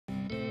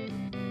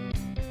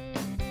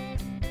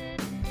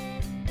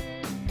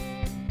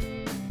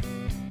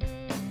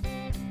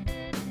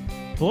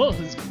Hello,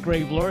 this is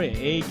Greg Gloria,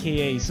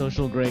 a.k.a.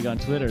 Social Greg on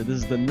Twitter. This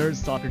is the Nerd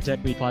Stalker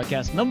Tech Week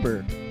podcast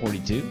number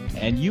 42,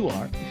 and you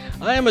are?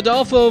 I am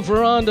Adolfo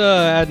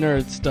Ferranda at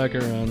Nerd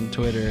Stalker on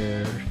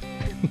Twitter.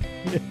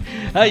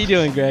 How you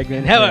doing, Greg,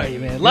 man? How are you,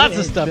 man? Lots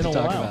of stuff to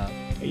talk about.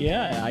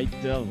 Yeah,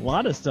 a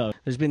lot of stuff.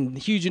 There's been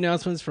huge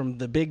announcements from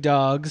the big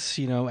dogs,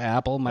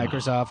 Apple,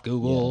 Microsoft,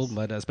 Google, yes.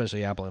 But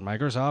especially Apple and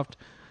Microsoft.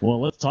 Well,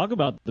 let's talk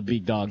about the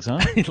big dogs, huh?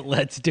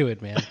 Let's do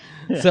it, man.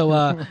 So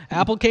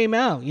Apple came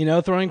out,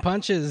 throwing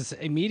punches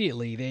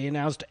immediately. They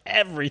announced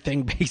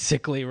everything,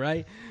 basically,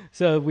 right?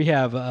 So we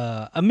have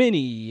a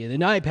Mini, an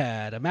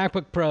iPad, a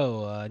MacBook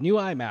Pro, a new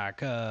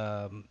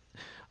iMac,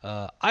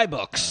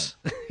 iBooks.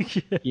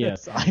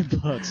 Yes,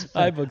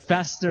 iBooks.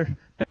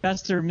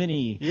 Faster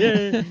Mini.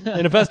 Yeah,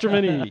 and a faster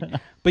Mini.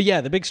 But yeah,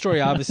 the big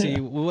story,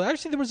 obviously. Well,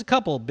 actually, there was a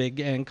couple big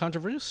and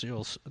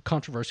controversial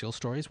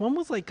stories. One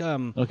was like,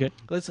 okay,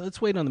 let's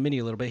wait on the Mini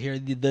a little bit here.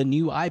 The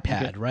new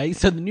iPad, okay. Right?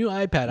 So the new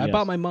iPad. Yes. I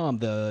bought my mom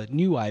the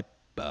new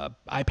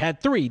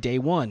iPad 3 day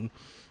one.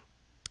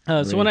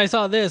 So when I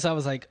saw this, I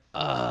was like,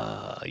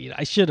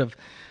 I should have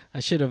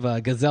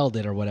gazelled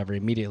it or whatever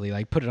immediately,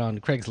 like put it on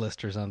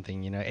Craigslist or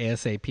something,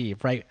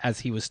 ASAP, right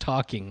as he was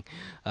talking.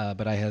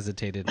 But I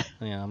hesitated.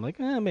 I'm like,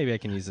 maybe I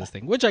can use this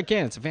thing, which I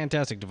can. It's a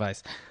fantastic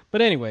device.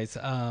 But anyways,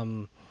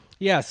 so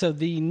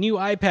the new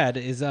iPad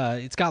is,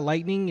 it's got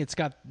Lightning. It's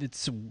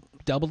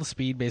double the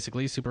speed,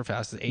 basically, super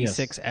fast.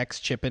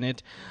 A6X chip in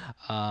it.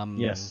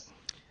 Yes.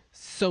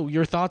 So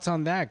your thoughts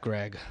on that,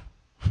 Greg?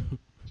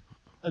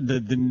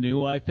 The new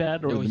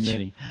iPad or the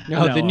Mini?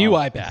 No, the new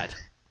iPad.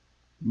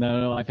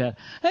 No, iPad.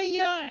 Hey,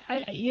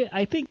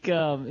 I think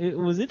it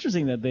was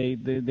interesting that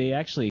they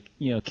actually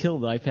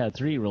killed the iPad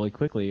 3 really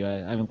quickly.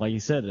 I mean, like you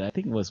said, I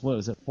think it was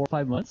 4 or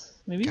 5 months,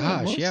 maybe.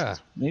 Gosh, yeah,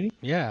 maybe.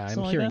 Yeah,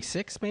 I'm hearing like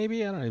 6,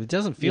 maybe. I don't know. It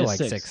doesn't feel like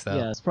 6 though.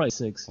 Yeah, it's probably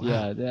 6.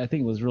 Wow. Yeah, I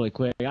think it was really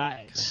quick.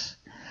 I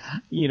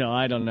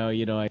don't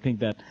know. I think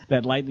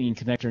that Lightning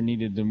connector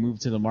needed to move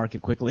to the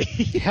market quickly.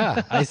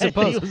 Yeah, I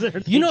suppose.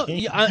 In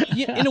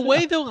a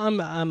way though, I'm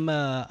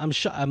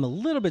a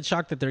little bit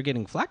shocked that they're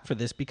getting flack for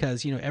this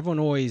because everyone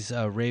always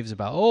raves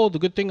about the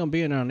good thing on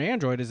being on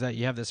Android is that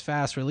you have this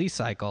fast release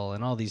cycle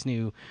and all these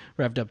new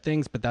revved up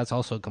things. But that's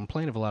also a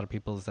complaint of a lot of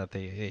people is that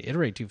they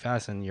iterate too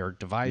fast and your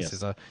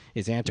device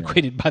is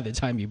antiquated by the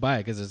time you buy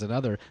it because there's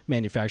another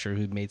manufacturer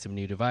who made some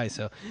new device.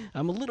 So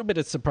I'm a little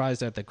bit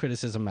surprised at the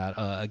criticism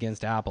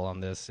against Apple on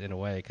this in a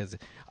way because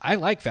I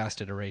like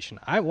fast iteration.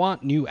 I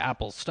want new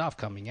Apple stuff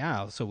coming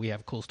out so we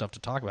have cool stuff to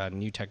talk about and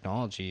new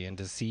technology and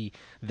to see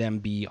them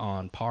be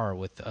on par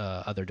with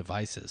other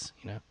devices,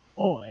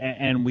 Oh,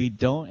 and we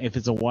don't, if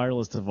it's a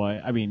wireless device,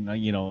 I mean,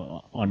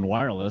 on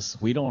wireless,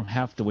 we don't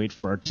have to wait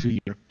for our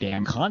 2-year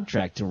damn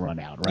contract to run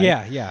out,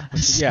 right? Yeah.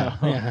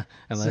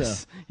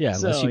 Unless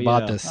you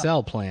bought the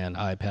cell plan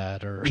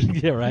iPad or,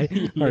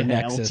 or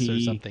Nexus LTE. Or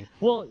something.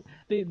 Well,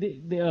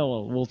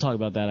 we'll talk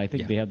about that. I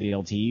think they have the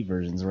LTE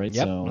versions, right?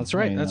 Yep, so, that's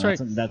right.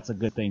 That's a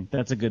good thing.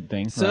 That's a good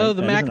thing. So right?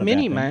 the Mac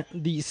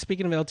Mini,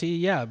 speaking of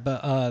LTE,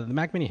 but the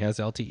Mac Mini has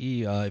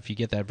LTE if you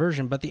get that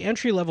version. But the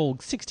entry-level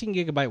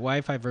 16-gigabyte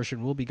Wi-Fi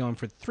version will be going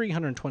for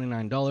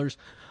 $329.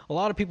 A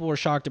lot of people were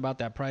shocked about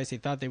that price. They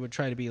thought they would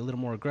try to be a little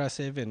more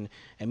aggressive and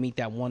meet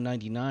that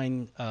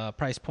 $199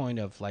 price point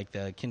of like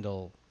the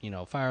Kindle,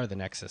 Fire, the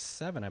Nexus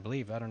 7, I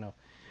believe. I don't know.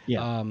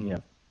 Yeah.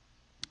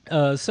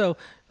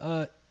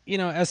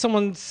 As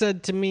someone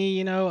said to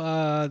me,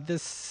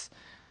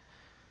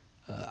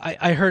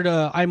 I heard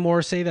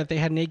iMore say that they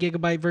had an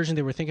 8-gigabyte version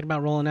they were thinking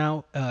about rolling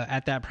out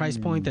at that price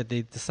point that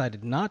they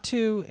decided not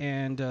to.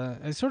 And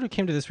I sort of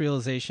came to this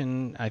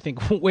realization, I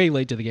think, way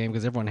late to the game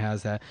because everyone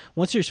has that.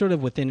 Once you're sort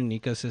of within an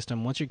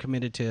ecosystem, once you're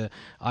committed to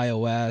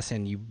iOS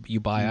and you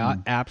buy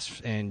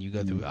apps and you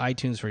go through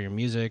iTunes for your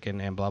music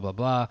and blah, blah,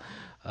 blah,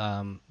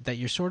 that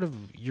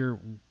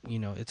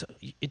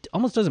it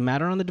almost doesn't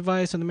matter on the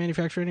device and the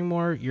manufacturer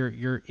anymore.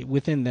 You're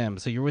within them,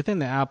 so you're within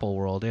the Apple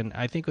world. And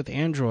I think with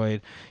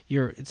Android,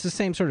 it's the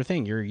same sort of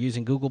thing. You're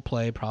using Google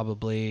Play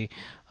probably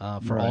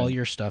for all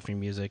your stuff, your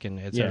music, and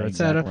et cetera, et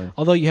cetera.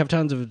 Although you have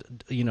tons of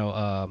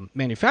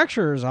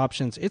manufacturers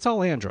options, it's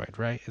all Android,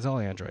 right? It's all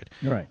Android,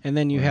 right? And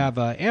then you have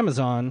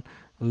Amazon,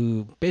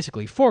 who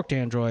basically forked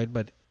Android,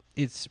 but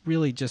it's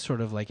really just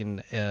sort of like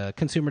a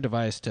consumer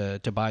device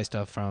to buy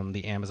stuff from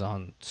the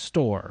Amazon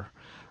store.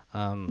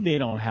 They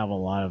don't have a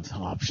lot of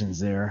options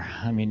there.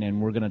 I mean,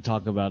 and we're going to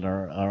talk about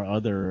our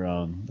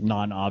other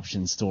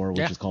non-option store,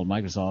 which is called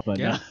Microsoft, but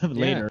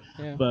later.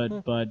 Yeah.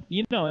 But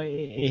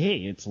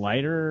hey, it's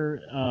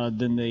lighter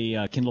than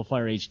the Kindle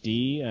Fire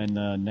HD and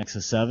the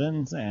Nexus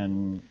 7s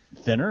and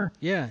thinner.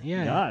 Yeah.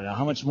 God,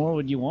 how much more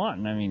would you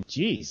want? I mean,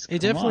 geez, it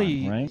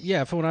definitely, right?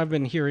 Yeah. From what I've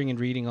been hearing and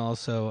reading,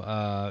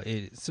 also,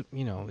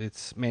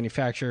 it's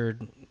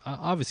manufactured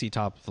obviously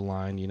top of the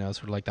line.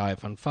 Sort of like the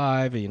iPhone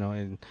 5.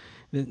 And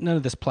none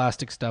of this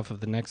plastic stuff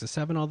of the Nexus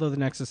 7, although the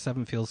Nexus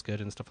 7 feels good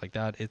and stuff like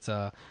that. It's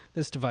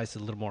this device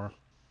is a little more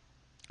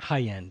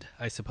high-end,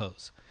 I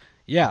suppose.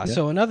 Yeah,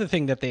 so another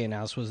thing that they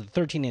announced was the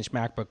 13-inch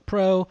MacBook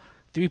Pro,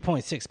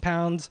 3.6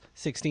 pounds,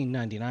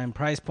 $1699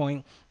 price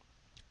point.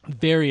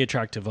 Very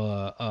attractive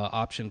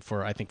option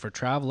for, I think, for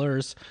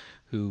travelers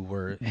who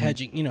were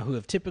hedging, who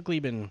have typically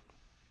been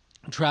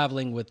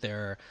traveling with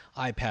their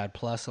iPad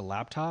plus a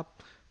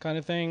laptop kind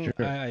of thing.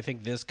 Sure. I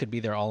think this could be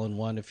their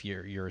all-in-one if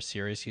you're a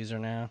serious user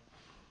now.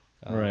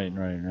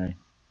 Right.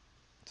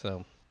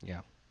 So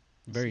yeah,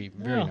 very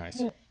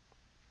nice.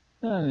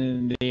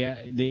 And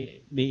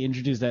they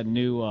introduced that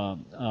new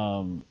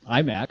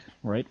iMac,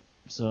 right?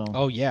 So.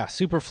 Oh yeah,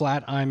 super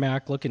flat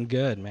iMac, looking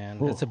good, man.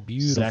 That's a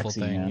beautiful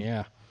sexy, thing. man.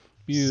 Yeah,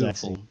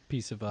 beautiful Sexy.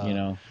 piece of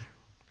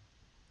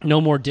No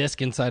more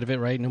disc inside of it,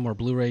 right? No more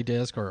Blu-ray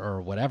disc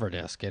or whatever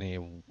disc.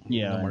 No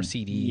more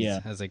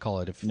CDs, as they call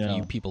it. If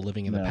you people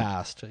living in the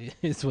past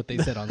is what they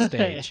said on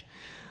stage.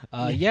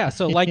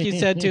 So like you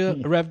said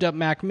too, revved up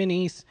Mac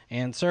Minis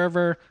and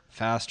server,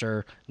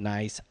 faster,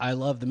 nice. I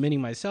love the Mini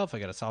myself. I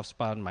got a soft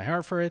spot in my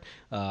heart for it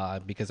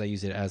because I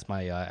use it as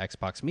my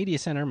Xbox Media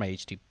Center, my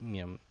HD,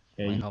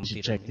 my home you should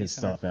theater check this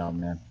stuff out,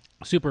 man.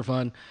 Super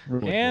fun.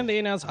 Really and cool. they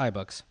announced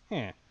iBooks.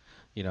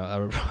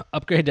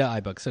 Upgrade to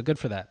iBooks. So good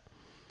for that.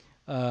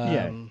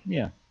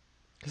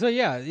 So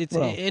yeah, it's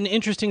an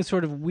interesting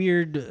sort of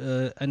weird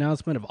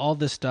announcement of all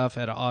this stuff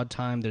at an odd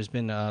time. There's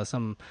been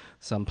some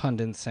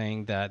pundits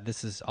saying that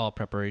this is all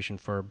preparation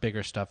for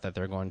bigger stuff that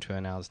they're going to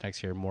announce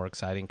next year, more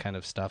exciting kind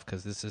of stuff,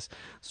 because this is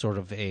sort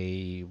of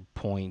a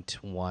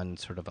 0.1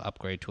 sort of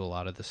upgrade to a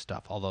lot of this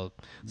stuff. Although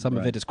some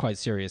of it is quite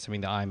serious. I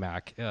mean, the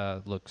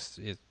iMac looks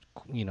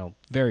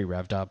very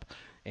revved up.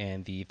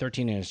 And the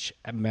 13-inch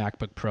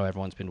MacBook Pro,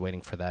 everyone's been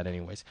waiting for that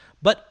anyways.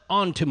 But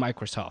on to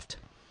Microsoft.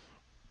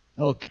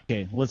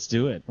 Okay, let's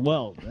do it.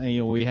 Well,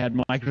 we had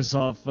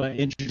Microsoft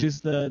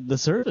introduce the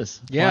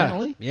Surface. Yeah,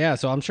 finally. Yeah.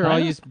 So I'm sure all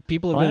you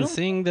people have been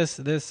seeing this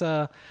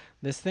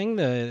thing,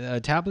 the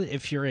tablet.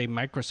 If you're a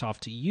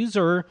Microsoft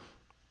user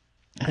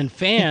and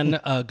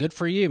fan, good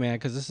for you, man,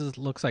 because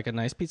looks like a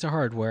nice piece of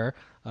hardware.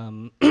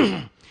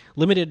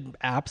 Limited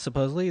apps,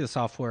 supposedly. The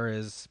software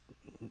is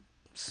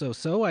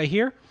so. I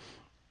hear.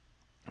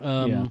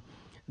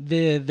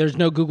 There's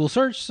no Google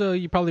search, so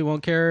you probably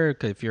won't care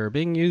if you're a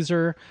Bing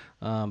user,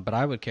 but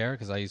I would care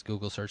because I use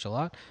Google search a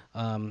lot.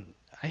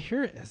 I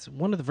hear it's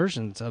one of the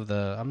versions of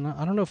I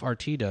don't know if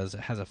RT does.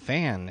 It has a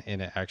fan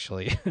in it,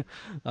 actually.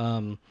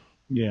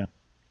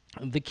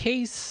 The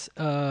case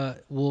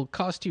will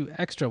cost you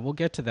extra. We'll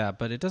get to that,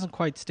 but it doesn't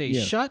quite stay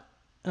shut.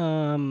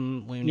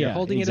 When you're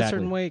holding it a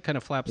certain way, it kind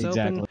of flaps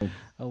open,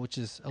 which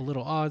is a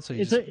little odd. So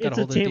you just got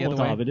to hold it the other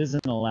way. It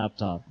isn't a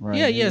laptop,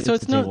 right? Yeah. So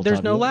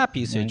there's no lap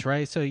usage,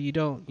 right? So you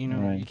don't,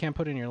 you can't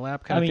put it in your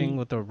lap kind of thing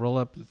with the roll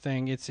up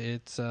thing.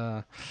 It's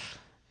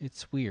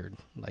weird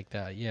like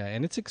that. Yeah,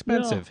 and it's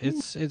expensive.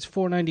 It's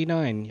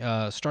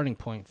 $499 starting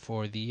point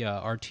for the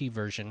RT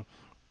version.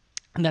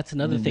 And that's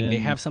another thing. They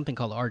have something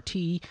called RT,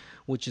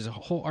 which is a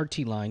whole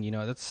RT line.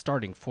 That's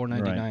starting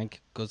 $499,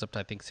 goes up to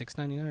I think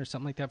 $699 or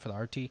something like that for the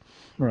RT.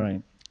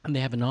 Right. And they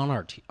have a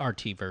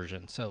non-RT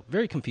version, so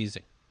very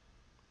confusing.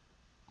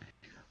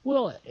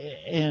 Well,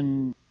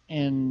 and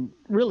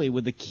really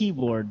with the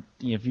keyboard,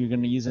 if you're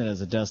going to use it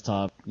as a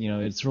desktop,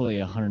 it's really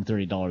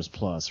 $130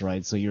 plus,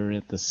 right? So you're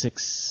at the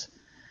 $650,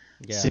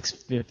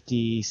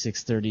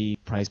 $630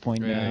 price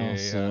point now,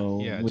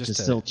 which is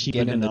still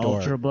cheaper than the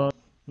Ultrabook.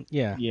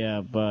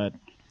 Yeah, but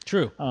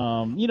true.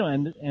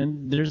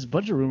 And there's a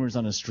bunch of rumors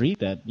on the street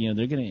that they're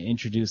going to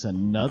introduce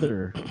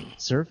another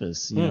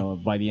Surface,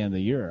 by the end of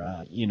the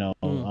year.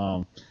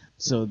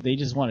 So they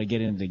just want to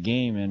get into the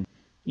game, and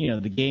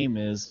the game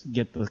is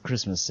get the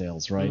Christmas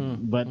sales, right?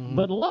 But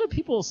a lot of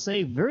people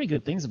say very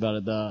good things about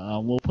it.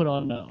 We'll put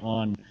on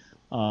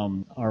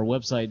our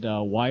website.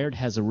 Wired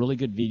has a really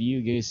good video.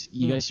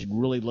 You guys should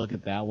really look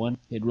at that one.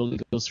 It really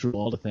goes through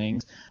all the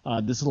things.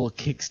 This little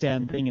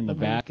kickstand thing in the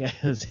back,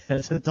 as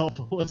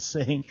Adolfo was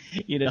saying,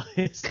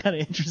 it's kind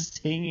of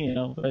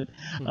interesting,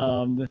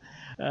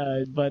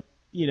 but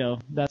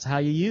that's how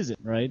you use it,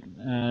 right?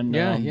 And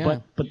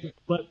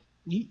but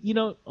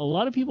a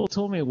lot of people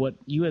told me what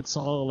you had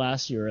saw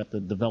last year at the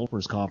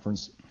developers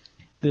conference.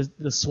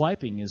 The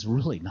swiping is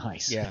really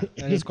nice. Yeah,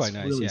 that is quite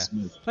nice. Really yeah,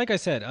 smooth. Like I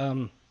said,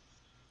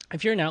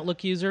 if you're an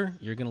Outlook user,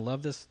 you're going to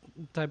love this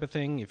type of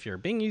thing. If you're a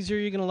Bing user,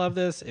 you're going to love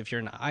this. If you're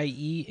an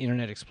IE,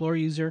 Internet Explorer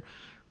user,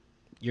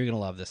 you're going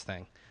to love this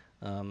thing.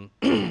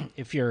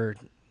 If you're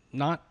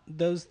not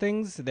those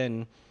things,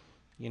 then,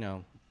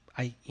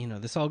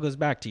 this all goes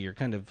back to you're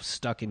kind of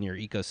stuck in your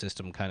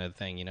ecosystem kind of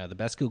thing. The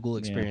best Google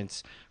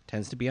experience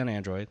tends to be on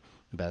Android.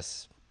 The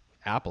best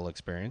Apple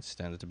experience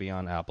tends to be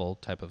on Apple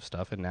type of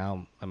stuff. And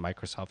now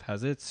Microsoft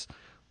has its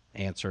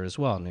answer as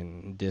well. And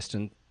in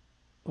distant...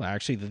 Well,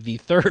 actually, the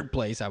third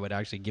place I would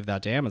actually give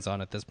that to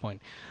Amazon at this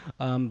point.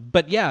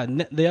 But yeah,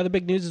 the other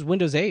big news is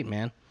Windows 8,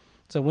 man.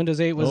 So Windows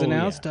 8 was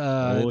announced.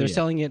 They're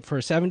selling it for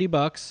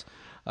 $70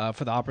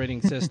 for the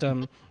operating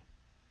system.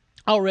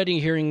 Already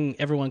hearing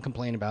everyone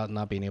complain about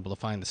not being able to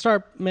find the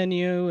start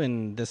menu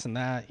and this and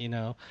that.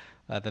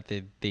 That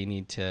they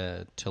need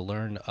to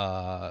learn.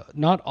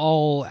 Not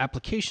all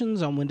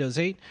applications on Windows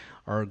 8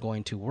 are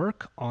going to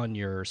work on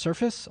your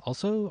Surface.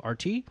 Also,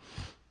 RT.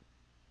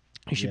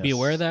 You should be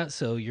aware of that.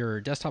 So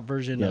your desktop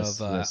version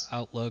of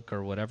Outlook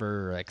or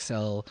whatever,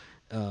 Excel,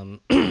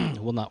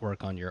 will not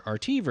work on your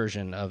RT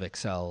version of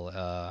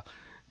Excel,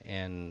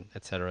 and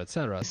et cetera, et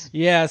cetera.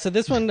 Yeah, so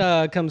this one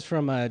comes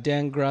from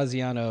Dan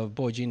Graziano of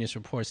Boy Genius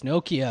Reports.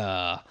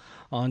 Nokia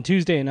on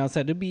Tuesday announced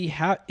that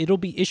it'll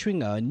be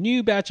issuing a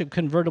new batch of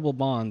convertible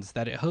bonds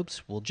that it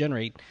hopes will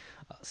generate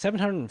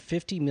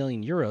 750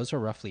 million euros, or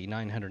roughly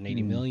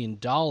 $980 million.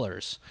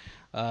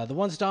 The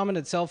once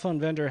dominant cell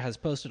phone vendor has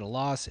posted a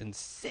loss in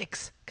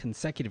 6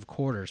 consecutive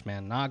quarters,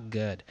 man, not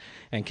good,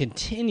 and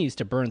continues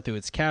to burn through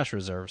its cash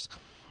reserves.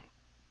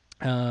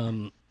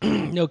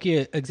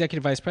 Nokia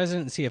Executive Vice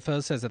President and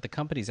CFO says that the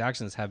company's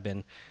actions have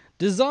been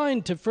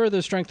designed to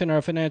further strengthen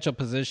our financial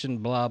position,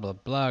 blah, blah,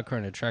 blah,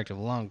 current attractive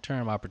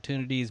long-term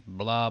opportunities,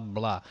 blah,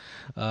 blah.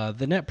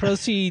 The net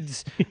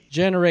proceeds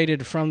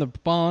generated from the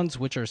bonds,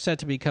 which are set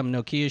to become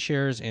Nokia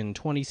shares in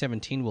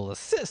 2017, will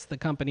assist the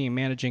company in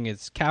managing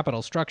its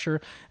capital structure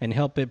and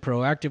help it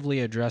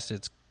proactively address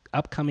its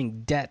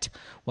upcoming debt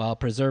while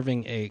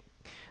preserving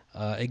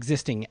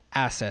existing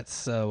assets.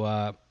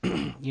 So,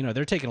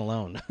 they're taking a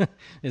loan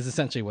is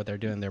essentially what they're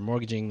doing. They're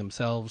mortgaging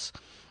themselves.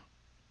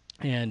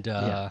 And,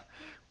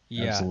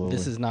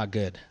 this is not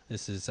good.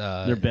 This is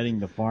they're betting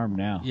the farm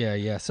now.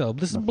 Yeah. So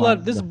this is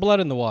blood. This is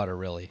blood in the water,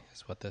 really,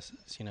 is what this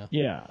is.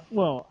 Yeah.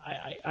 Well,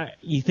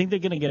 you think they're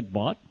going to get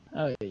bought?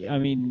 I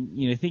mean,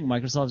 you think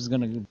Microsoft is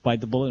going to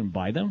bite the bullet and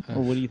buy them,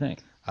 or what do you think?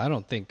 I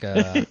don't think.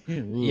 I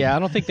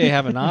don't think they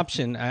have an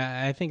option.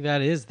 I think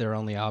that is their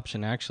only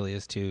option. Actually,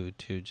 is to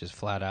just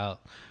flat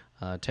out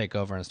take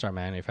over and start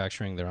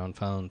manufacturing their own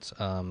phones.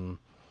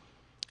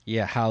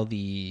 How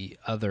the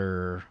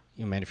other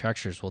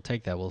manufacturers will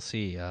take that, we'll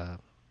see.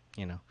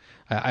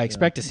 I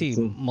expect to see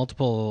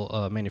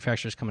multiple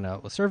manufacturers coming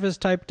out with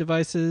Surface-type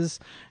devices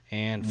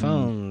and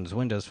phones,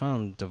 Windows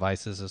Phone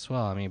devices as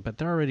well. I mean, but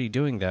they're already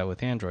doing that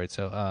with Android,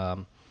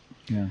 so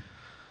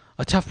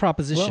a tough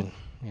proposition.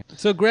 Well,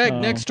 so, Greg,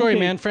 next story,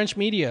 man. French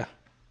media.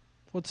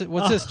 What's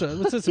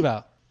this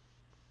about?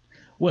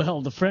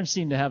 Well, the French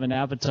seem to have an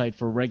appetite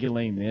for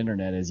regulating the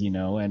internet, as you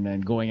know,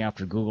 and going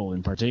after Google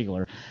in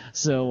particular.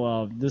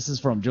 So this is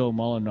from Joe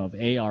Mullen of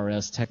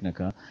ARS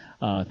Technica.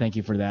 Thank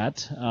you for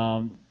that.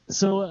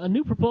 So a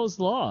new proposed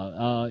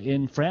law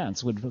in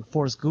France would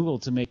force Google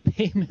to make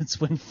payments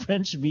when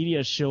French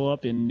media show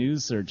up in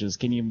news searches.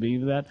 Can you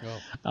believe that?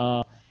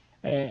 Oh.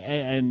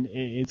 And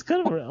it's it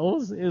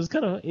was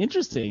kind of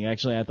interesting,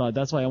 actually. I thought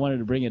that's why I wanted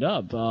to bring it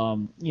up.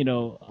 And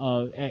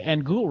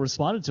Google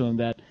responded to him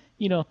that,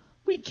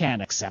 we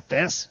can't accept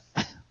this.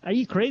 Are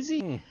you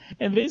crazy?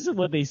 And basically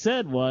what they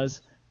said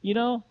was,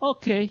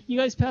 okay, you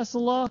guys passed the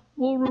law.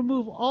 We'll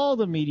remove all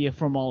the media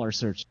from all our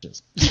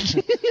searches.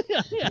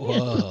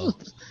 Whoa.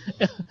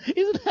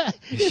 Isn't that?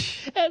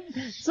 And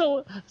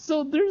so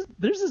there's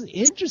this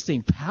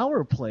interesting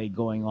power play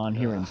going on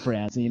here in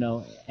France,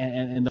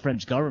 and the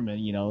French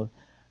government,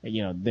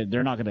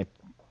 they're not going to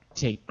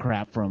take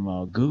crap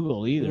from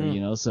Google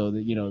either, so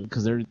that,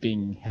 because they're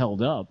being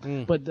held up.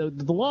 But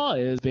the law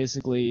is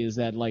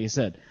that, like I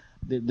said,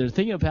 they're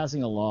thinking of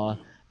passing a law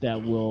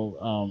that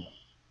will,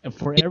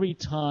 for every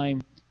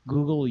time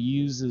Google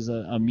uses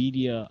a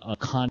media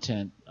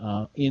content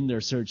in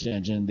their search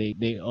engine,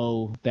 they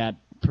owe that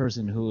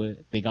person who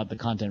they got the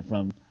content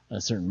from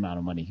a certain amount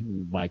of money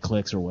by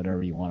clicks or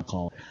whatever you want to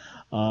call it.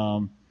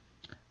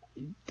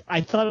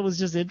 I thought it was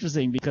just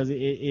interesting because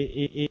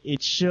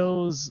it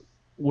shows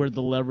where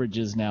the leverage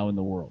is now in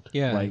the world,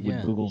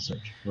 with Google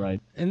search, right?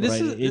 And this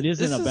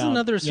is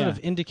another sort of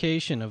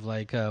indication of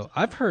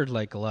I've heard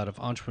a lot of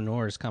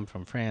entrepreneurs come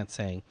from France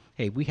saying,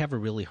 hey, we have a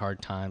really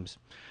hard time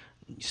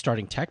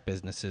starting tech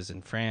businesses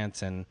in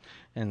France, and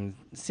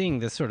seeing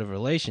this sort of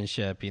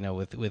relationship,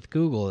 with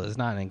Google is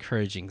not an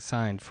encouraging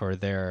sign for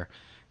their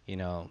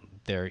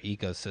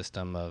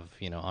ecosystem of,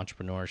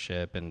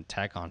 entrepreneurship and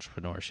tech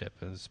entrepreneurship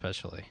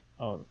especially.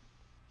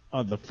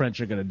 The French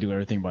are going to do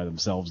everything by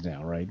themselves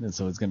now, right? And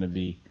so it's going to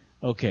be,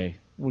 okay,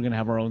 we're going to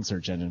have our own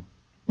search engine.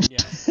 Yeah.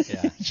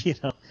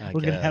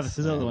 We're going to have this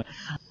other one.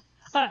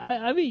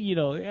 I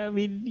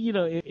mean,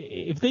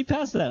 if they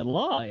pass that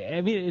law,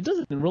 I mean, it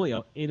doesn't really,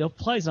 it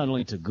applies not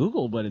only to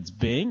Google, but it's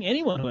Bing,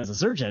 anyone who has a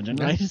search engine,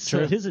 right? So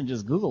it isn't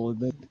just Google.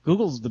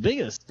 Google's the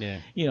biggest.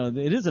 Yeah.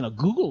 It isn't a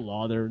Google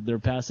law they're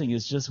passing.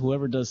 It's just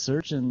whoever does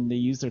search and they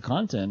use their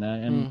content.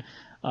 And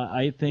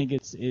I think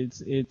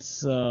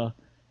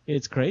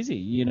it's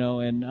crazy,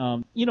 and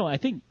I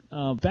think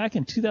back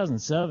in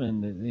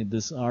 2007,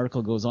 this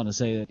article goes on to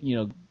say that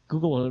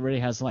Google already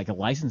has a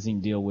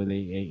licensing deal with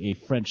a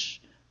French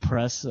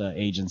press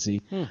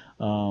agency,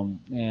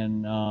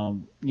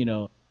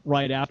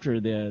 right after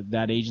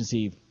that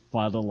agency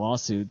filed a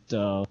lawsuit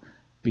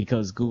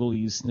because Google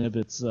used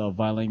snippets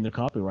violating their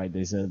copyright.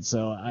 They said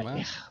so.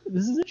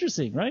 This is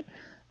interesting, right?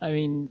 I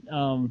mean,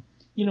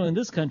 in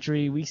this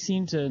country we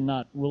seem to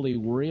not really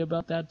worry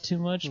about that too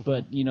much,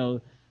 but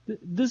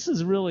this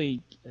is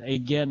really,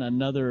 again,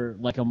 another,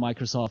 like a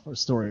Microsoft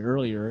story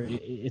earlier,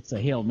 it's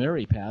a Hail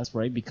Mary pass,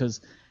 right?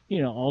 Because,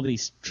 all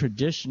these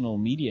traditional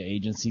media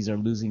agencies are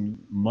losing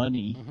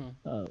money,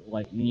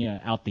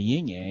 out the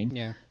yin-yang.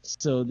 Yeah.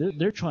 So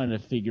they're trying to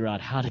figure out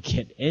how to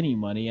get any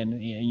money,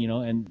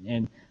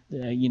 and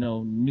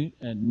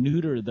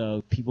neuter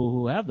the people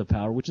who have the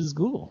power, which is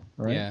Google,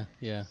 right? Yeah,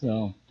 yeah.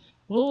 So,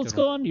 well, let's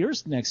go on to your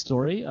next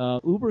story.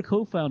 Uber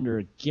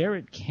co-founder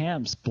Garrett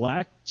Camp's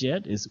Black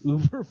Jet is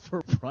Uber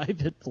for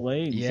private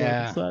planes.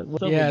 Yeah,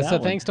 so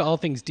thanks to All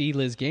Things D.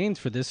 Liz Gaines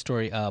for this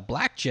story.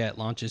 Black Jet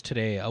launches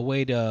today, a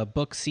way to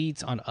book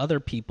seats on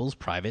other people's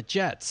private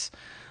jets.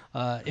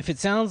 If it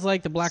sounds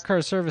like the black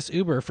car service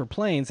Uber for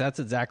planes, that's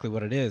exactly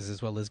what it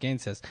is what Liz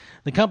Gaines says.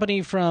 The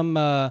company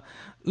from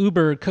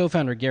Uber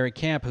co-founder Garrett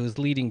Camp, who's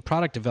leading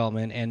product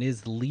development and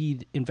is the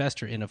lead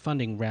investor in a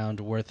funding round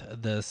worth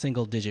the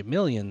single-digit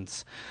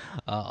millions.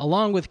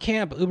 Along with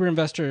Camp, Uber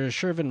investor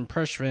Shervin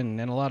Preshvin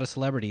and a lot of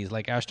celebrities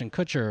like Ashton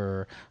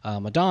Kutcher,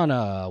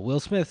 Madonna,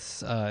 Will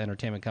Smith's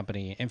entertainment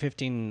company, and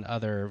 15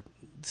 other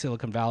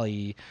Silicon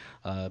Valley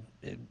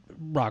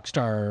rock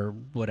star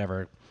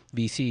whatever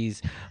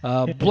VCs.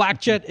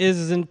 Blackjet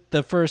isn't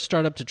the first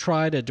startup to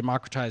try to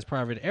democratize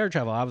private air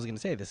travel. I was going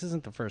to say, this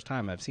isn't the first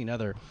time. I've seen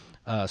other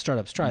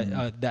startups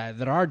try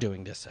that are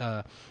doing this.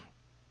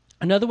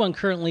 Another one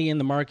currently in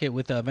the market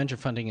with venture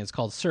funding is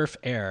called Surf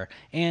Air.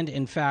 And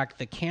in fact,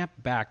 the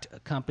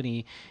Camp-backed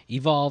company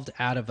evolved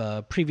out of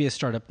a previous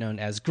startup known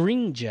as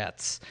Green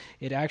Jets.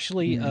 It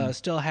actually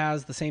still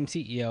has the same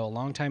CEO, a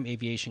longtime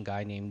aviation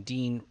guy named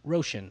Dean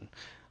Roshan.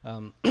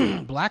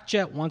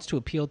 Blackjet wants to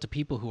appeal to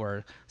people who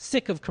are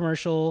sick of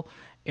commercial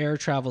air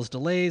travel's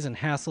delays and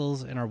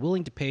hassles and are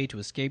willing to pay to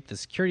escape the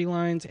security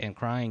lines and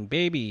crying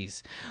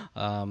babies.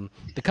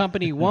 The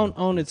company won't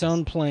own its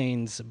own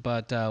planes,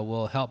 but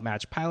will help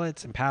match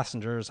pilots and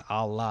passengers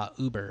a la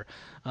Uber.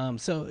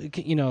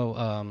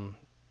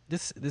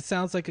 This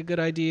sounds like a good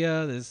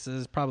idea. This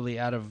is probably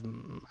out of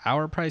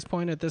our price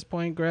point at this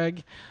point,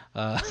 Greg,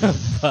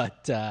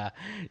 but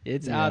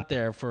it's out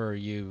there for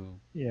you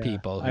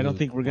people. Who I don't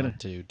think we're gonna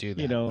to do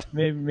that.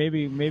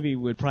 Maybe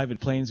with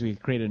private planes we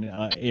create an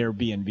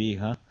Airbnb,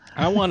 huh?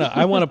 I want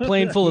a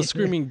plane full of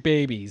screaming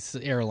babies.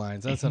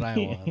 Airlines. That's what I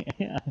want.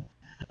 Yeah.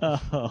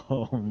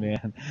 Oh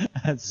man,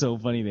 that's so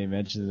funny they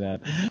mentioned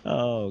that.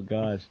 Oh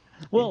gosh.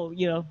 Well,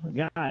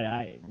 God,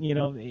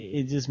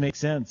 it just makes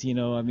sense.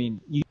 I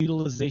mean,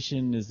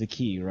 utilization is the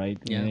key, right?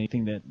 Yeah.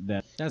 Anything that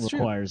that's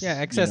requires true.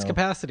 Yeah, excess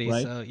capacity.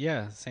 Right? So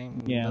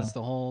same. Yeah. That's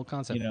the whole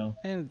concept.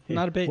 And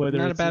not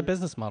a bad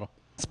business model.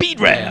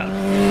 Speed round.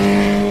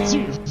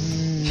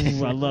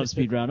 I love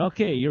speed round.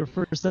 Okay, you're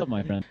first up,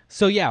 my friend.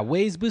 So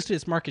Waze boosted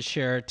its market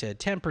share to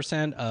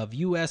 10% of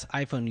U.S.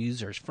 iPhone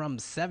users from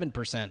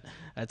 7%.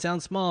 That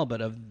sounds small,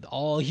 but of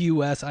all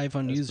U.S.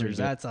 iPhone users,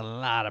 that's a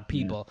lot of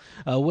people.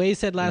 Waze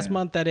said last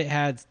month that it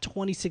had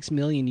 26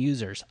 million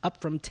users,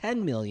 up from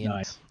 10 million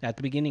at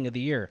the beginning of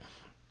the year.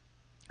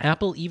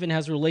 Apple even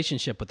has a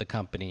relationship with the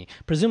company,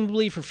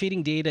 presumably for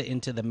feeding data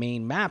into the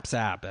main Maps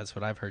app. That's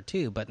what I've heard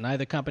too, but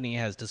neither company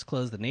has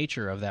disclosed the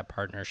nature of that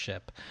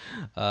partnership.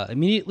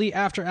 Immediately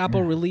after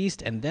Apple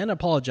released and then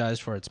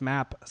apologized for its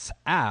Maps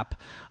app,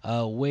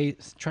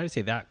 try to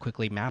say that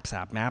quickly, Maps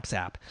app.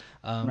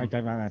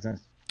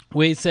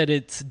 Waze said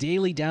its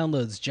daily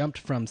downloads jumped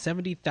from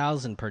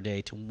 70,000 per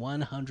day to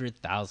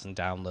 100,000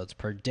 downloads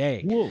per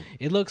day. Whoa.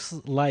 It looks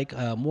like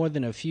more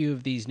than a few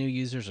of these new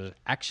users are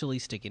actually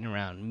sticking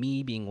around,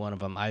 me being one of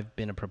them. I've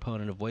been a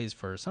proponent of Waze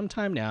for some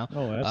time now.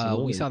 Oh,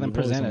 absolutely. We saw them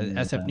present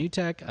at SF New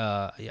Tech.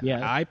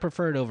 I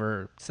prefer it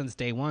over since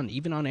day one.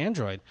 Even on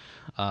Android,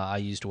 I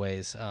used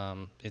Waze.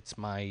 It's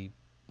my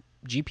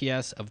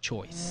GPS of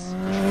choice.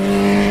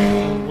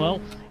 Well,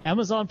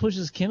 Amazon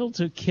pushes Kindle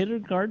to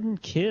kindergarten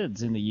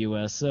kids in the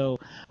U.S. So,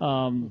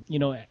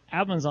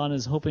 Amazon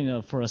is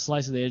hoping for a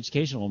slice of the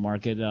educational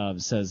market,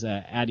 says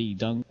Addie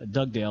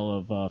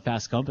Dugdale of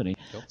Fast Company.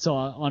 Yep. So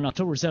on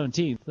October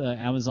 17th,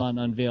 Amazon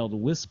unveiled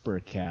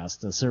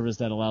Whispercast, a service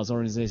that allows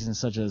organizations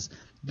such as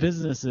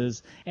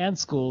businesses and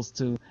schools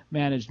to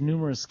manage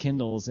numerous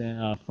Kindles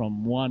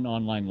from one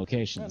online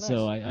location. Oh, nice.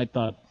 So I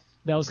thought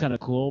that was kind of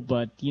cool,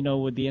 but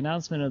with the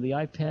announcement of the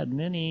iPad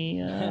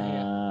Mini,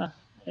 I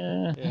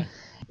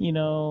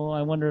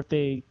wonder if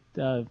they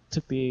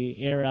took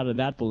the air out of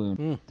that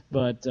balloon.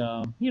 But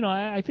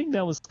I think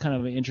that was kind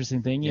of an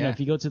interesting thing. If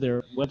you go to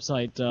their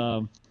website,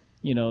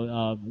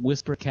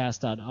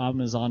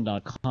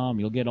 whispercast.amazon.com,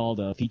 you'll get all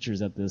the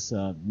features that this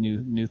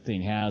new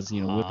thing has.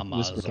 With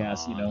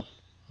Whispercast,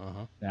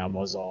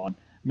 Amazon.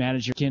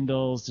 Manage your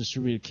Kindles,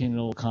 distribute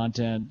Kindle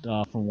content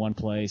from one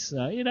place.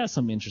 It has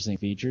some interesting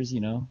features,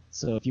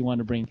 So if you want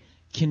to bring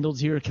Kindle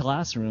to your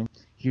classroom,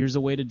 here's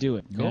a way to do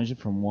it. Cool. Manage it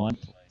from one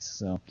place.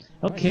 So,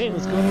 okay,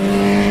 let's go.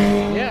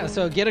 Yeah,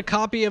 so get a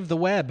copy of the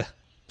web.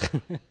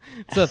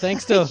 So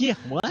thanks to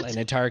an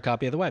entire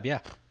copy of the web,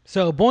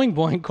 So Boing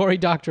Boing, Cory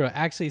Doctorow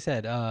actually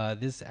said,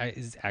 this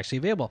is actually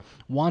available.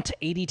 Want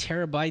 80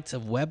 terabytes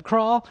of web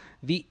crawl?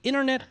 The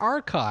Internet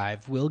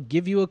Archive will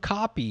give you a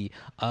copy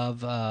of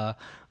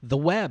the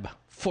web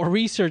for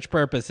research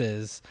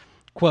purposes.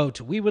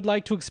 Quote, we would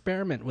like to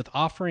experiment with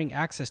offering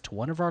access to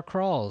one of our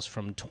crawls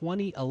from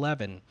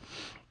 2011.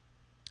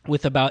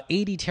 with about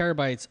 80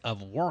 terabytes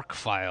of work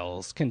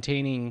files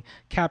containing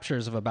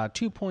captures of about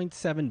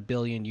 2.7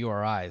 billion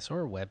URIs,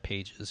 or web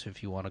pages,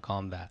 if you want to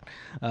call them that.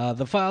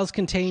 The files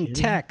contain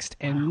text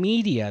and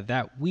media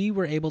that we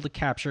were able to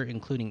capture,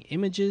 including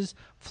images,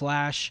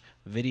 flash,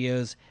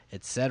 videos,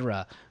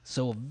 etc.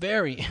 So a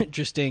very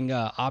interesting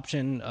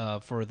option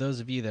for those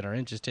of you that are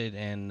interested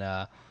in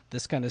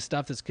this kind of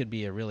stuff. This could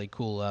be a really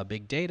cool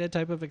big data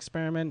type of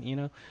experiment. You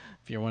know,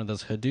 if you're one of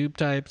those Hadoop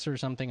types or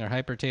something, or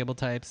hypertable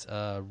types,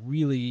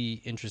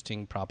 really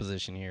interesting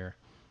proposition here.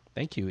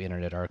 Thank you,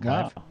 Internet Archive.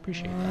 Wow.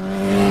 Appreciate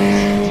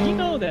that. Did you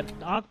know that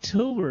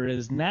October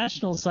is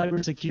National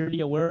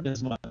Cybersecurity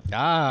Awareness Month?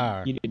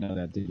 You didn't know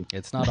that, did you?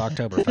 It's not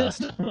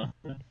Oktoberfest.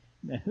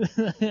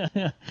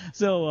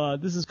 So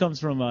this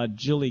comes from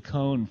Julie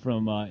Cohn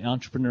from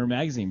Entrepreneur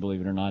Magazine, believe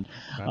it or not.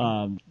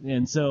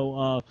 And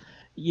so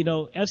you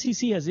know,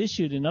 FCC has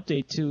issued an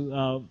update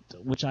to,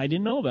 which I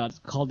didn't know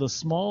about, called the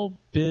Small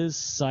Biz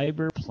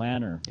Cyber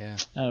Planner. Yeah.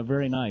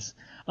 Very nice.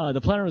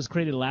 The planner was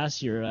created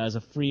last year as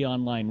a free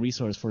online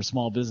resource for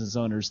small business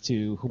owners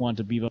who want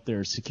to beef up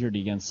their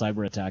security against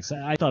cyber attacks.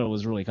 I thought it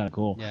was really kind of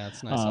cool. Yeah,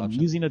 it's a nice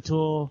option. Using a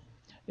tool,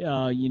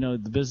 you know,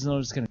 the business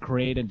owners can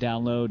create and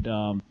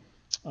download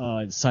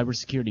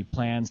cybersecurity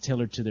plans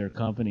tailored to their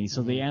company.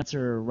 So they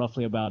answer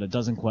roughly about a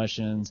dozen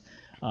questions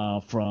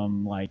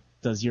from like,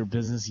 does your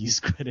business use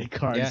credit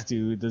cards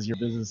to does your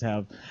business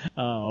have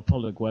a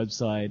public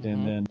website?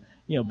 And then,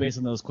 you know, based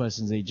on those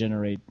questions, they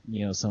generate,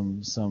 you know,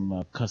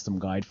 some custom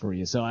guide for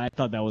you. So I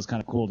thought that was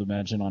kind of cool to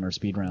mention on our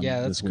speed round.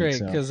 Yeah, that's great,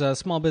 because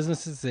small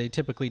businesses, they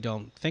typically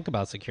don't think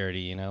about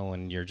security, you know,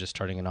 when you're just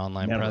starting an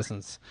online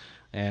presence.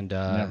 And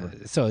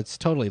so it's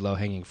totally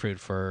low-hanging fruit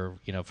for,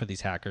 you know, for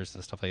these hackers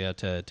and stuff like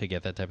that to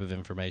get that type of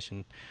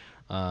information.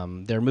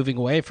 They're moving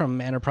away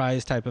from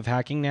enterprise type of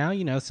hacking now,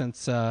 you know,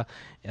 since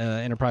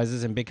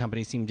enterprises and big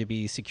companies seem to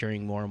be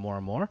securing more and more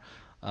and more.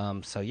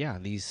 So yeah,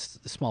 these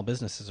small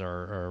businesses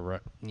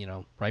are you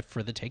know, ripe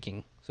for the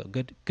taking. So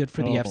good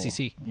for the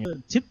FCC. Yeah.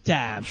 Tip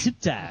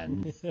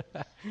time.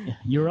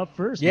 You're up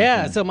first.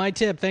 Yeah, so my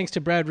tip, thanks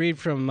to Brad Reed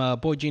from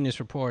Boy Genius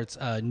Reports,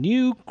 a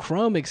new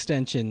Chrome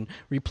extension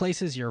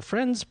replaces your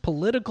friend's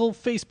political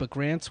Facebook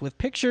rants with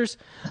pictures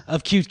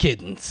of cute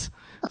kittens.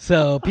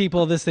 So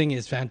people, this thing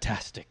is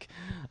fantastic.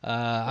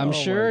 I'm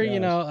sure, you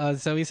know,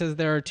 so he says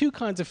there are two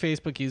kinds of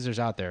Facebook users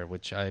out there,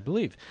 which I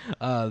believe.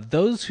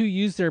 Those who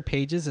use their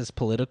pages as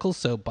political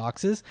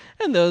soapboxes,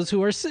 and those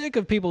who are sick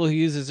of people who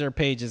uses their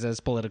pages as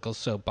political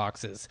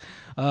soapboxes.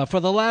 For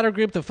the latter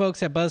group, the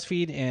folks at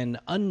BuzzFeed and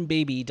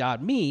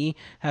unbaby.me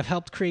have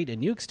helped create a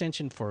new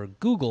extension for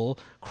Google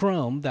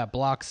Chrome that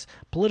blocks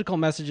political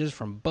messages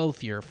from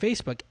both your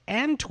Facebook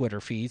and Twitter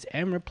feeds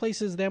and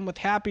replaces them with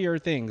happier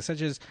things,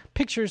 such as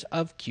pictures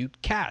of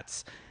cute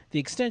cats. The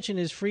extension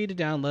is free to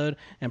download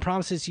and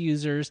promises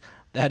users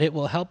that it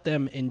will help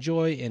them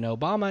enjoy an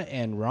Obama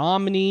and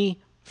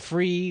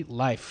Romney-free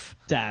life.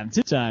 Time.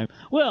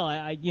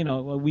 Well, you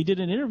know, we did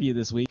an interview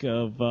this week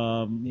of,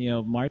 you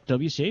know, Mark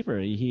W. Schaefer.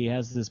 He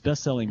has this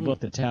best-selling book,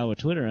 The Tao of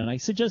Twitter, and I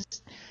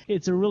suggest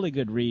it's a really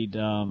good read,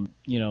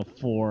 you know,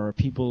 for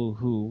people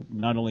who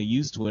not only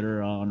use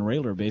Twitter on a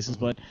regular basis,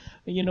 but,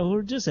 you know, who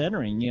are just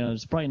entering. You know,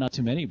 there's probably not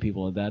too many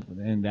people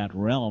in that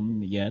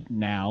realm yet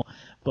now,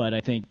 but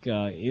I think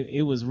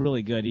it was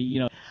really good. You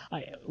know,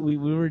 we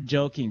were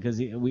joking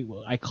because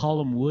I call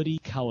him Woody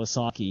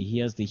Kawasaki. He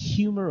has the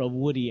humor of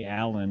Woody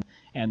Allen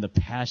and the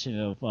passion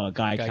of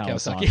Guy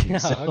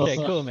Kawasaki. So, okay,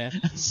 cool, man.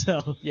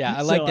 So yeah,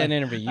 I like that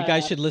interview. You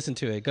guys should listen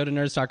to it. Go to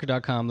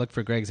nerdstalker.com, look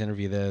for Greg's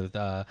interview there. With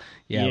the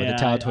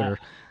Tao Twitter,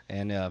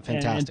 and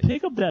fantastic. And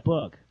pick up that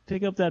book.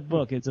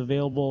 It's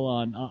available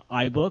on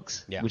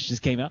iBooks, which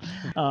just came out,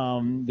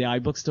 the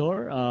iBook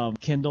store,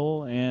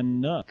 Kindle, and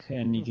Nook.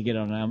 And you can get it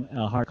on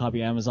a hard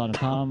copy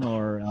Amazon.com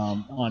or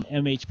on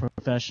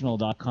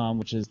mhprofessional.com,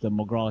 which is the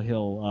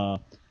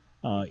McGraw-Hill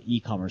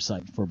e-commerce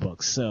site for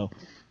books. So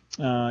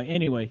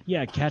anyway,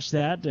 yeah, catch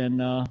that and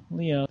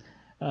you know,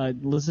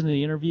 listen to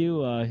the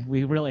interview.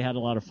 We really had a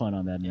lot of fun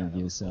on that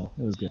interview, so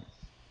it was good.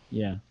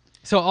 Yeah.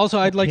 So also,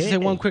 I'd like to say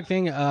one quick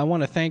thing. I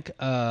want to thank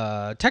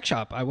Tech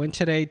Shop. I went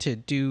today to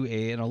do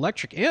an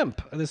electric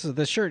imp. This is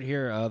the shirt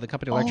here, the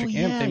company Electric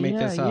Imp. They make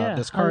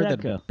this card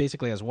that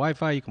basically has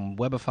Wi-Fi. You can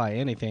Webify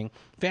anything.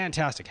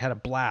 Fantastic. Had a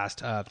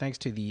blast. Thanks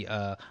to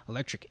the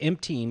Electric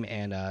Imp team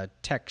and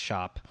Tech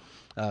Shop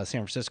San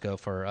Francisco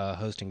for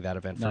hosting that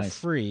event for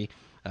free.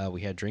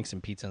 We had drinks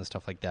and pizza and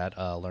stuff like that.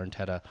 Learned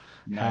how to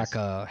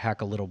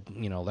hack a little,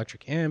 you know,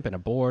 electric imp and a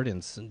board,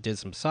 and did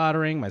some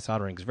soldering. My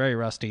soldering's very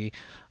rusty,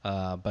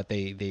 but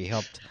they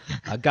helped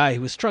a guy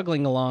who was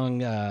struggling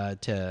along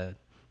to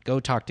go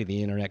talk to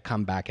the internet,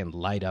 come back and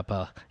light up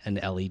an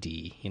LED,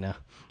 you know,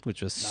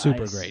 which was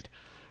super great.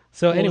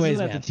 So, anyways,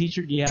 isn't that the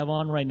T-shirt you have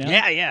on right now?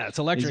 Yeah, it's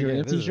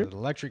electric. This is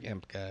Electric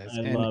Imp, guys.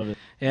 I love it.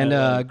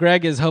 And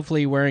Greg is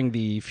hopefully wearing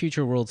the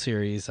future World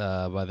Series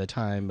by the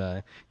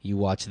time you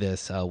watch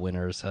this.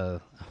 Winners,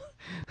 the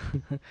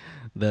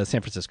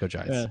San Francisco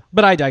Giants.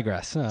 But I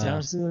digress. San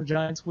Francisco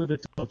Giants with the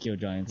Tokyo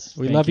Giants.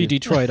 We love you,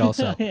 Detroit.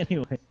 Also.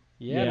 Anyway.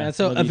 Yeah, man.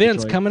 So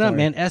events coming up,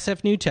 man.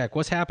 SF New Tech.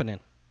 What's happening?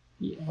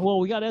 Well,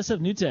 we got SF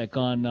New Tech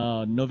on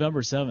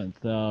November 7th.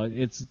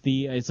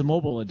 It's a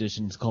mobile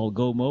edition. It's called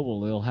Go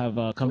Mobile. It'll have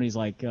companies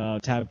like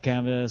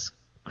TapCanvas,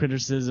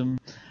 Crittercism,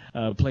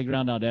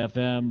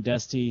 Playground.fm,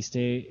 Desti,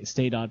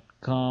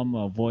 Stay.com,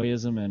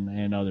 Voism,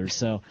 and others.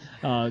 So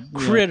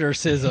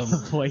Crittercism.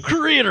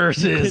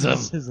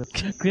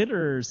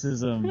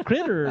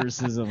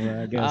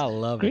 Crittercism. I guess. I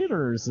love it.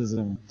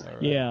 Crittercism.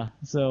 Right. Yeah.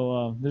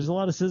 So there's a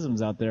lot of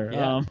sisms out there.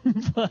 Yeah.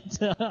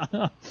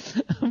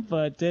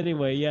 But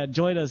anyway, yeah.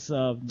 Join us.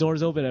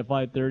 Doors open at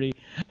 5:30,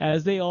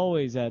 as they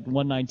always at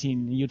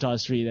 119 Utah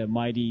Street at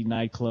Mighty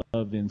Nightclub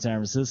in San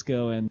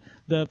Francisco, and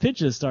the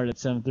pitches start at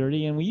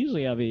 7:30, and we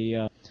usually have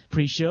a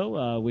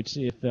pre-show, which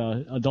if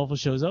Adolfo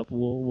shows up,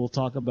 we'll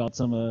talk about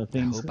some of the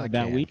things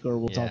that week, or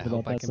we'll talk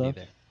about that stuff.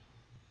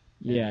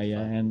 Yeah,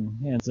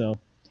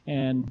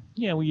 and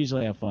we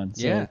usually have fun.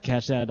 So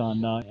catch that on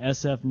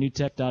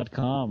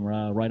sfnewtech.com,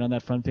 right on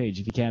that front page.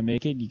 If you can't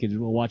make it, you can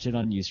watch it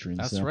on Ustream.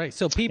 That's right.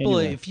 So people,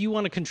 if you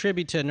want to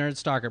contribute to Nerd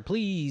Stalker,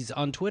 please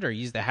on Twitter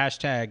use the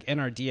hashtag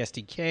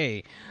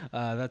NRDSTK.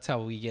 That's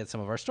how we get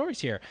some of our stories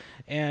here.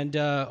 And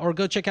or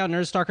go check out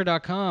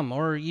nerdstalker.com,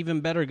 or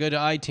even better, go to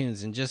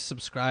iTunes and just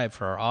subscribe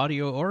for our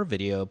audio or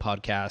video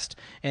podcast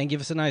and give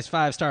us a nice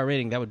 5-star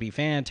rating. That would be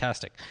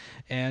fantastic.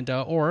 And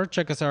or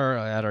check us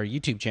at our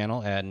YouTube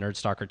channel at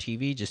Nerdstalker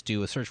TV. Just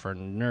do a search for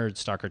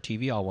Nerdstalker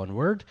TV, all one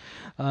word.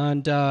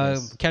 And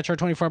catch our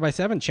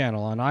 24/7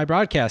 channel on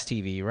iBroadcast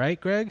TV,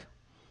 right, Greg?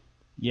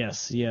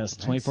 Yes,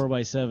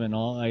 24/7.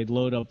 I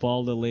load up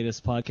all the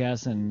latest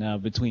podcasts,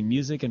 and between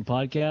music and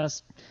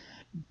podcasts,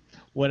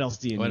 what else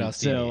do you need?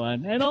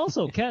 And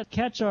also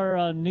catch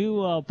our new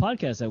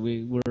podcast that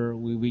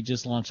we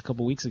just launched a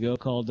couple weeks ago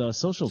called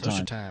Social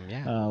Time.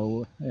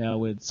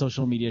 With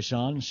social media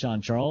Sean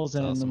Charles,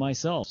 and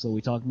myself. So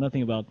we talk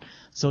nothing about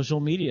social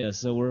media.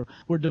 So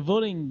we're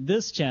devoting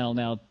this channel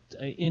now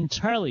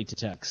entirely to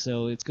tech.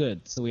 So it's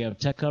good. So we have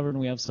tech covered and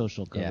we have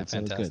social covered. Yeah,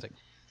 fantastic.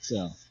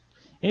 So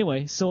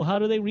anyway, so how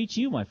do they reach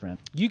you, my friend?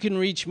 You can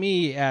reach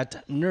me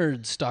at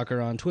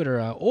Nerdstalker on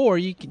Twitter, or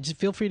you can just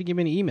feel free to give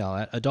me an email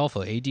at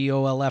Adolfo,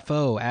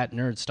 ADOLFO, at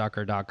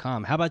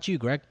nerdstalker.com. How about you,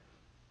 Greg?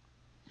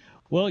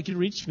 Well, you can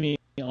reach me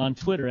on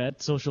Twitter at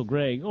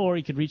SocialGreg, or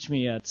you could reach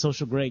me at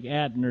socialgreg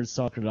at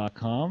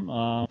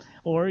nerdstalker.com,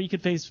 or you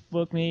could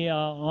Facebook me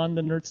on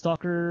the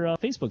Nerdstalker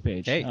Facebook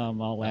page. Hey,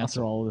 I'll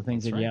answer all of the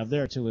things that you have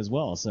there, too, as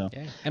well. So,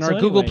 and our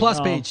Google Plus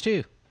page,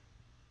 too.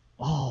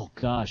 Oh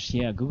gosh,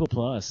 yeah, Google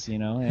Plus,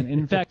 and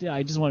in fact,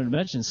 I just wanted to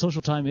mention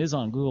Social Time is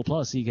on Google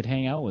Plus, so you could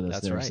hang out with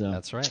us there.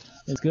 That's right.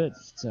 It's good.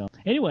 So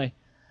anyway,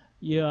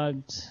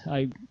 you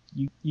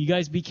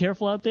guys be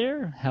careful out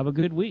there. Have a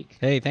good week.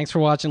 Hey, thanks for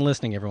watching and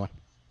listening, everyone.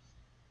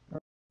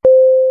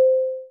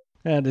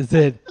 That is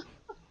it.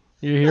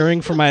 You're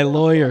hearing from my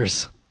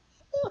lawyers.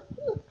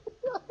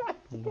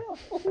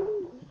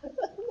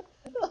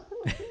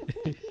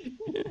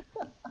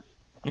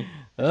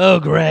 Oh,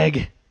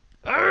 Greg.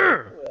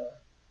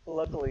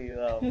 Luckily,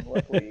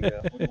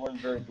 we weren't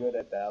very good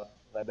at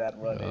that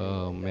run.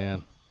 Oh,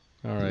 man.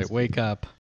 All right, wake up.